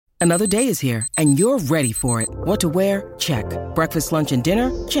Another day is here, and you're ready for it. What to wear? Check. Breakfast, lunch, and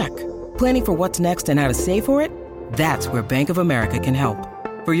dinner? Check. Planning for what's next and how to save for it? That's where Bank of America can help.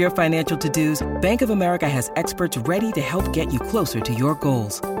 For your financial to-dos, Bank of America has experts ready to help get you closer to your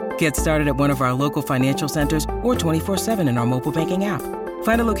goals. Get started at one of our local financial centers or 24/7 in our mobile banking app.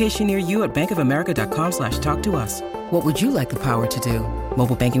 Find a location near you at bankofamerica.com/talktous. What would you like the power to do?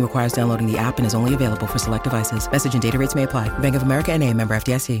 Mobile banking requires downloading the app and is only available for select devices. Message and data rates may apply. Bank of America N.A., member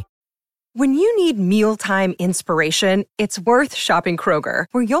FDIC. When you need mealtime inspiration, it's worth shopping Kroger,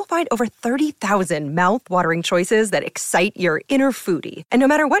 where you'll find over 30,000 mouth-watering choices that excite your inner foodie. And no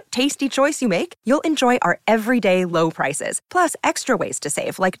matter what tasty choice you make, you'll enjoy our everyday low prices, plus extra ways to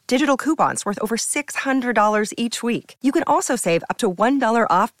save, like digital coupons worth over $600 each week. You can also save up to $1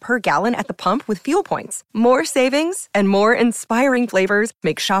 off per gallon at the pump with fuel points. More savings and more inspiring flavors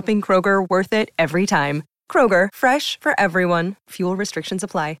make shopping Kroger worth it every time. Kroger, fresh for everyone. Fuel restrictions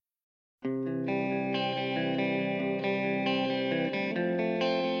apply. You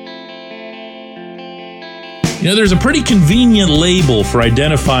know, there's a pretty convenient label for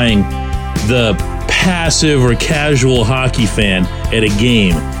identifying the passive or casual hockey fan at a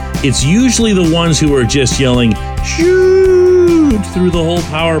game. It's usually the ones who are just yelling, "Shoot!" through the whole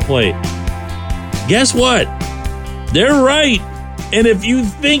power play. Guess what? They're right. And if you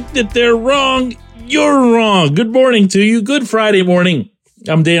think that they're wrong, you're wrong. Good morning to you. Good Friday morning.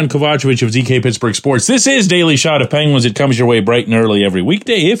 I'm Dan Kovacevic of DK Pittsburgh Sports. This is Daily Shot of Penguins. It comes your way bright and early every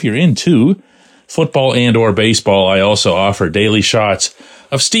weekday. If you're into football and or baseball, I also offer daily shots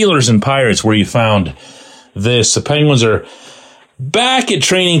of Steelers and Pirates, where you found this. The Penguins are back at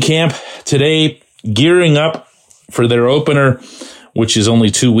training camp today, gearing up for their opener, which is only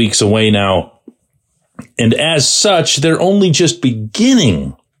 2 weeks away now. And as such, they're only just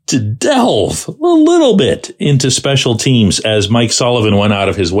beginning to delve a little bit into special teams, as Mike Sullivan went out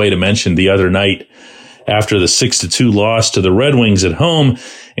of his way to mention the other night after the 6-2 loss to the Red Wings at home,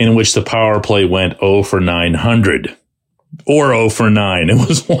 in which the power play went 0 for 900 or 0 for 9. It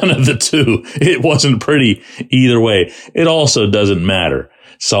was one of the two. It wasn't pretty either way. It also doesn't matter.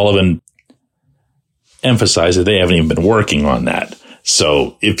 Sullivan emphasized that they haven't even been working on that.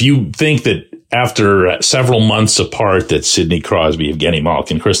 So if you think that after several months apart that Sidney Crosby, Evgeny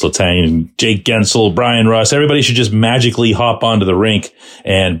Malkin, Chris Letang, Jake Gensel, Brian Russ, everybody should just magically hop onto the rink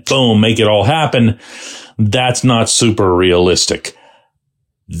and boom, make it all happen, that's not super realistic.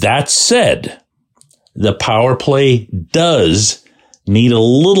 That said, the power play does need a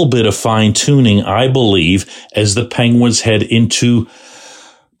little bit of fine tuning, I believe, as the Penguins head into,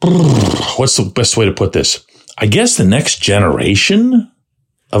 what's the best way to put this? I guess the next generation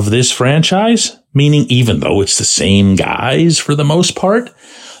of this franchise, meaning even though it's the same guys for the most part,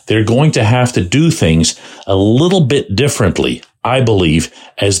 they're going to have to do things a little bit differently, I believe,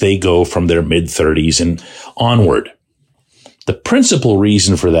 as they go from their mid-30s and onward. The principal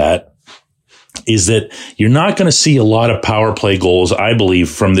reason for that is that you're not going to see a lot of power play goals, I believe,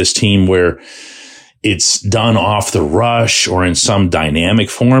 from this team where it's done off the rush or in some dynamic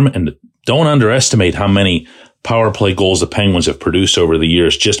form. And don't underestimate how many power play goals the Penguins have produced over the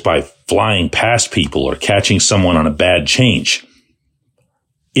years just by flying past people or catching someone on a bad change.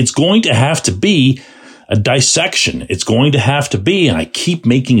 It's going to have to be a dissection. It's going to have to be, and I keep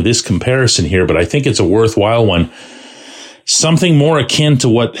making this comparison here, but I think it's a worthwhile one, something more akin to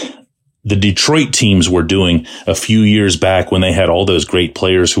what the Detroit teams were doing a few years back when they had all those great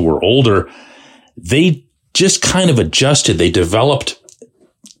players who were older. They just kind of adjusted. They developed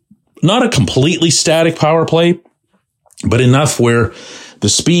not a completely static power play, but enough where the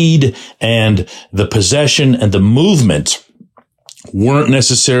speed and the possession and the movement weren't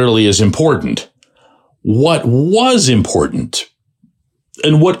necessarily as important. What was important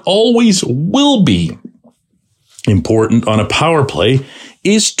and what always will be important on a power play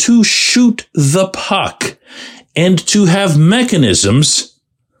is to shoot the puck and to have mechanisms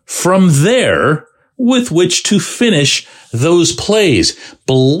from there with which to finish those plays.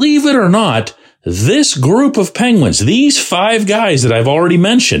 Believe it or not, this group of Penguins, these 5 guys that I've already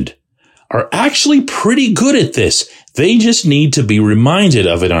mentioned, are actually pretty good at this. They just need to be reminded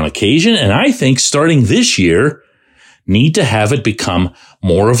of it on occasion, and I think starting this year, need to have it become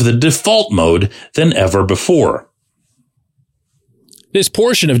more of the default mode than ever before. This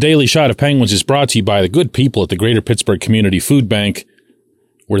portion of Daily Shot of Penguins is brought to you by the good people at the Greater Pittsburgh Community Food Bank,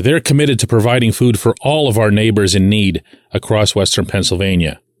 where they're committed to providing food for all of our neighbors in need across Western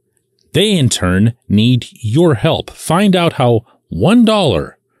Pennsylvania. They, in turn, need your help. Find out how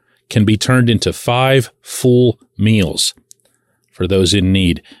 $1 can be turned into 5 full meals for those in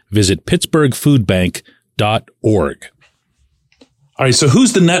need. Visit pittsburghfoodbank.org. All right, so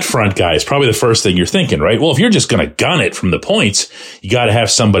who's the net front guy is probably the first thing you're thinking, right? Well, if you're just going to gun it from the points, you got to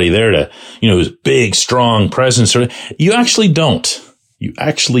have somebody there to, who's big, strong presence. You actually don't. You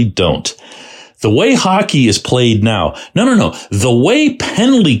actually don't. The way hockey is played now, no. The way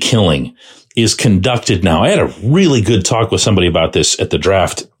penalty killing is conducted now. I had a really good talk with somebody about this at the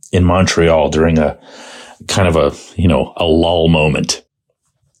draft in Montreal during a kind of a lull moment.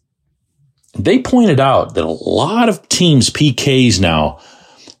 They pointed out that a lot of teams' PKs now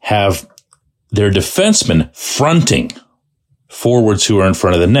have their defensemen fronting forwards who are in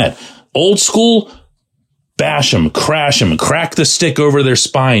front of the net. Old school, bash them, crash them, crack the stick over their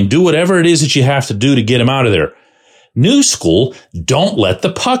spine, do whatever it is that you have to do to get them out of there. New school, don't let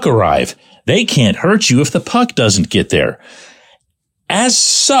the puck arrive. They can't hurt you if the puck doesn't get there. As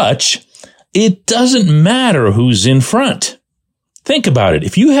such, it doesn't matter who's in front. Think about it.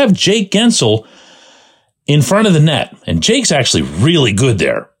 If you have Jake Guentzel in front of the net, and Jake's actually really good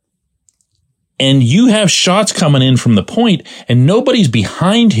there, and you have shots coming in from the point, and nobody's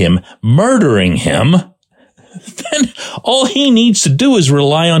behind him murdering him, then all he needs to do is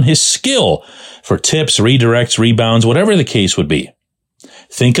rely on his skill for tips, redirects, rebounds, whatever the case would be.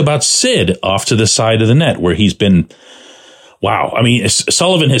 Think about Sid off to the side of the net, where he's been, wow. I mean,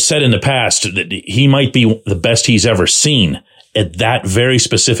 Sullivan has said in the past that he might be the best he's ever seen at that very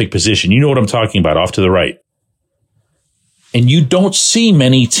specific position. You know what I'm talking about, off to the right. And you don't see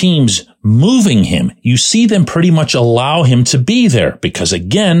many teams moving him. You see them pretty much allow him to be there because,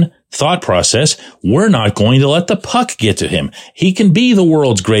 again, thought process, we're not going to let the puck get to him. He can be the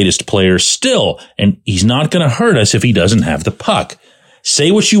world's greatest player still, and he's not going to hurt us if he doesn't have the puck.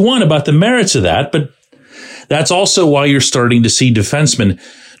 Say what you want about the merits of that, but that's also why you're starting to see defensemen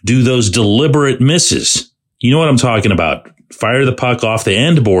do those deliberate misses. You know what I'm talking about. Fire the puck off the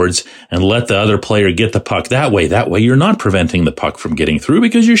end boards and let the other player get the puck that way. That way you're not preventing the puck from getting through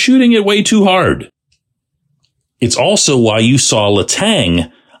because you're shooting it way too hard. It's also why you saw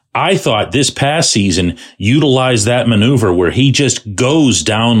Letang, I thought this past season, utilize that maneuver where he just goes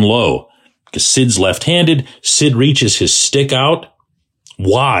down low. Because Sid's left-handed, Sid reaches his stick out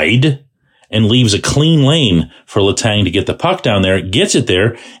wide and leaves a clean lane for Letang to get the puck down there, gets it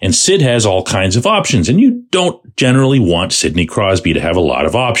there, and Sid has all kinds of options. And you don't generally want Sidney Crosby to have a lot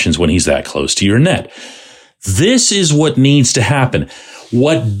of options when he's that close to your net. This is what needs to happen.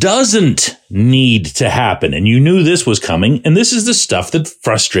 What doesn't need to happen, and you knew this was coming, and this is the stuff that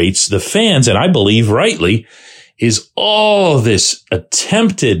frustrates the fans, and I believe rightly, is all this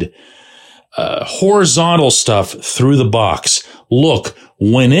attempted horizontal stuff through the box. Look,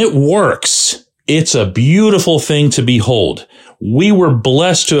 when it works, it's a beautiful thing to behold. We were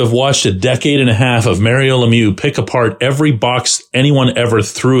blessed to have watched a decade and a half of Mario Lemieux pick apart every box anyone ever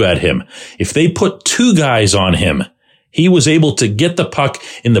threw at him. If they put two guys on him, he was able to get the puck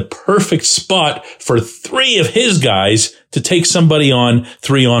in the perfect spot for three of his guys to take somebody on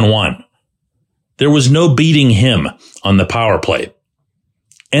 3-on-1. There was no beating him on the power play.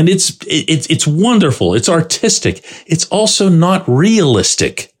 And it's wonderful. It's artistic. It's also not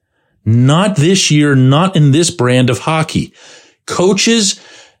realistic. Not this year, not in this brand of hockey. Coaches,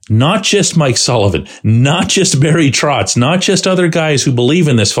 not just Mike Sullivan, not just Barry Trotz, not just other guys who believe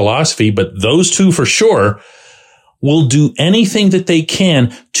in this philosophy, but those two for sure, will do anything that they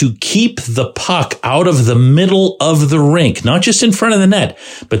can to keep the puck out of the middle of the rink, not just in front of the net,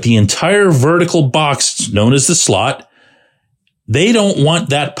 but the entire vertical box known as the slot. They don't want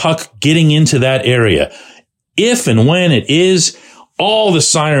that puck getting into that area. If and when it is, all the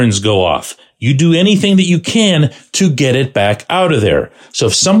sirens go off. You do anything that you can to get it back out of there. So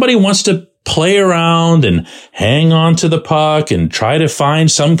if somebody wants to play around and hang on to the puck and try to find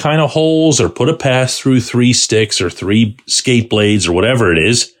some kind of holes or put a pass through 3 sticks or 3 skate blades or whatever it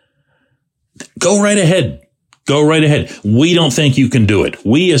is, go right ahead. Go right ahead. We don't think you can do it.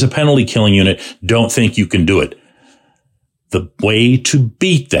 We as a penalty killing unit don't think you can do it. The way to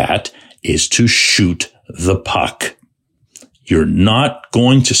beat that is to shoot the puck. You're not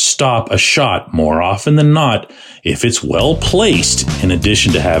going to stop a shot more often than not if it's well placed, in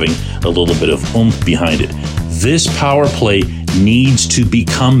addition to having a little bit of oomph behind it. This power play needs to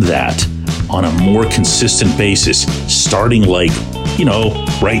become that on a more consistent basis, starting right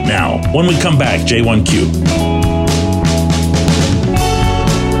now. When we come back, J1Q.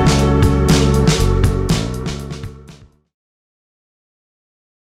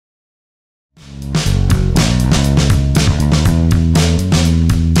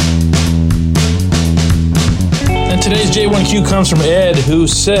 Today's J1Q comes from Ed, who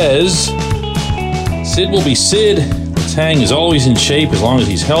says, Sid will be Sid. Letang is always in shape as long as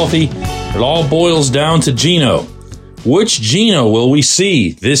he's healthy. It all boils down to Gino. Which Gino will we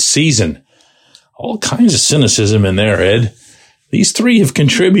see this season? All kinds of cynicism in there, Ed. These three have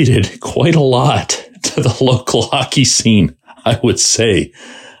contributed quite a lot to the local hockey scene, I would say.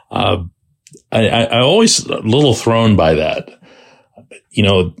 I always a little thrown by that. You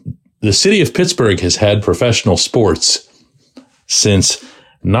know, the city of Pittsburgh has had professional sports since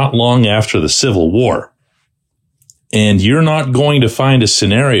not long after the Civil War. And you're not going to find a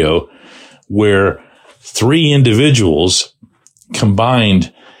scenario where three individuals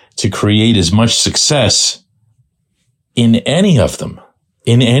combined to create as much success in any of them,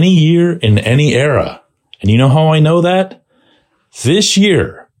 in any year, in any era. And you know how I know that? This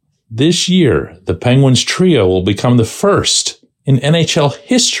year, the Penguins trio will become the first in NHL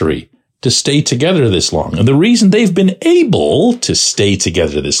history to stay together this long. And the reason they've been able to stay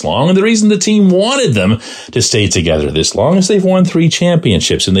together this long, and the reason the team wanted them to stay together this long, is they've won 3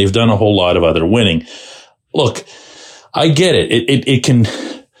 championships and they've done a whole lot of other winning. Look, I get it.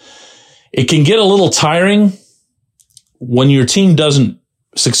 It can get a little tiring when your team doesn't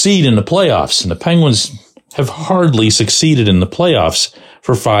succeed in the playoffs, and the Penguins have hardly succeeded in the playoffs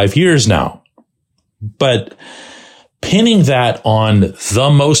for 5 years now. But pinning that on the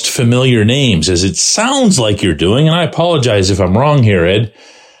most familiar names, as it sounds like you're doing, and I apologize if I'm wrong here, Ed,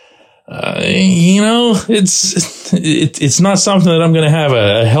 it's not something that I'm going to have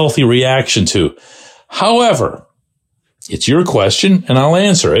a healthy reaction to. However, it's your question, and I'll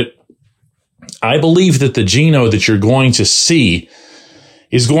answer it. I believe that the Gino that you're going to see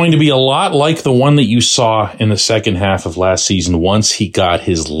is going to be a lot like the one that you saw in the second half of last season once he got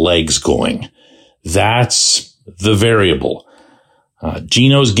his legs going. That's the variable.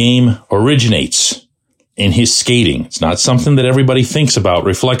 Gino's game originates in his skating. It's not something that everybody thinks about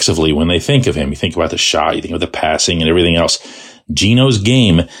reflexively when they think of him. You think about the shot, you think of the passing and everything else. Gino's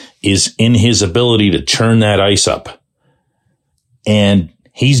game is in his ability to churn that ice up. And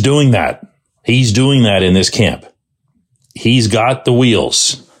he's doing that. He's doing that in this camp. He's got the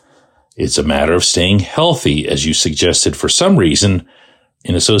wheels. It's a matter of staying healthy, as you suggested for some reason,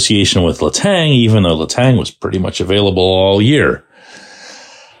 in association with Letang, even though Letang was pretty much available all year.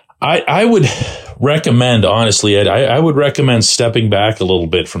 I would recommend, honestly, Ed, I would recommend stepping back a little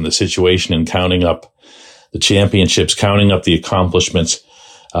bit from the situation and counting up the championships, counting up the accomplishments,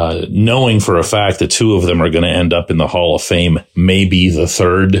 knowing for a fact that 2 of them are going to end up in the Hall of Fame, maybe the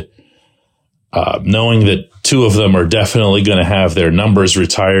third, knowing that 2 of them are definitely going to have their numbers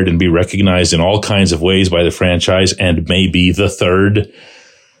retired and be recognized in all kinds of ways by the franchise, and maybe the third.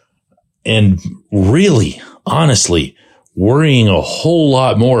 And really, honestly, worrying a whole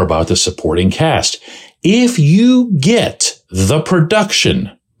lot more about the supporting cast. If you get the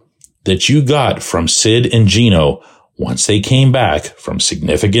production that you got from Sid and Gino once they came back from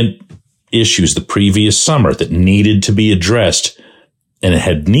significant issues the previous summer that needed to be addressed, and it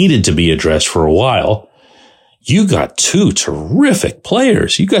had needed to be addressed for a while, you got 2 terrific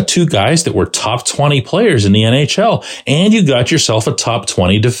players. You got 2 guys that were top 20 players in the NHL, and you got yourself a top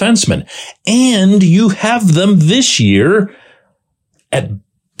 20 defenseman. And you have them this year at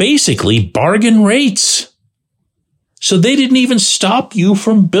basically bargain rates. So they didn't even stop you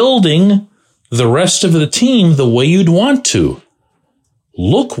from building the rest of the team the way you'd want to.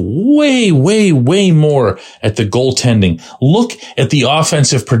 Look way, way, way more at the goaltending. Look at the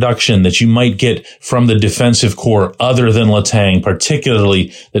offensive production that you might get from the defensive core other than Letang,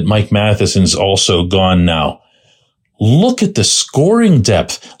 particularly that Mike Matheson's also gone now. Look at the scoring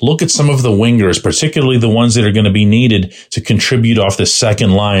depth. Look at some of the wingers, particularly the ones that are going to be needed to contribute off the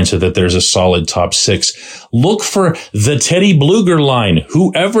second line so that there's a solid top 6. Look for the Teddy Bluger line,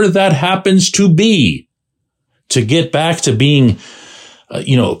 whoever that happens to be, to get back to being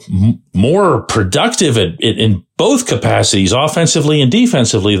more productive in both capacities, offensively and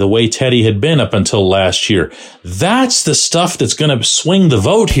defensively, the way Teddy had been up until last year. That's the stuff that's going to swing the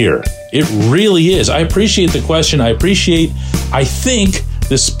vote here. It really is. I appreciate the question. I think,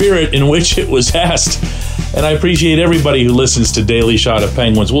 the spirit in which it was asked. And I appreciate everybody who listens to Daily Shot of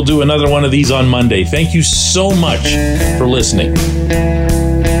Penguins. We'll do another one of these on Monday. Thank you so much for listening.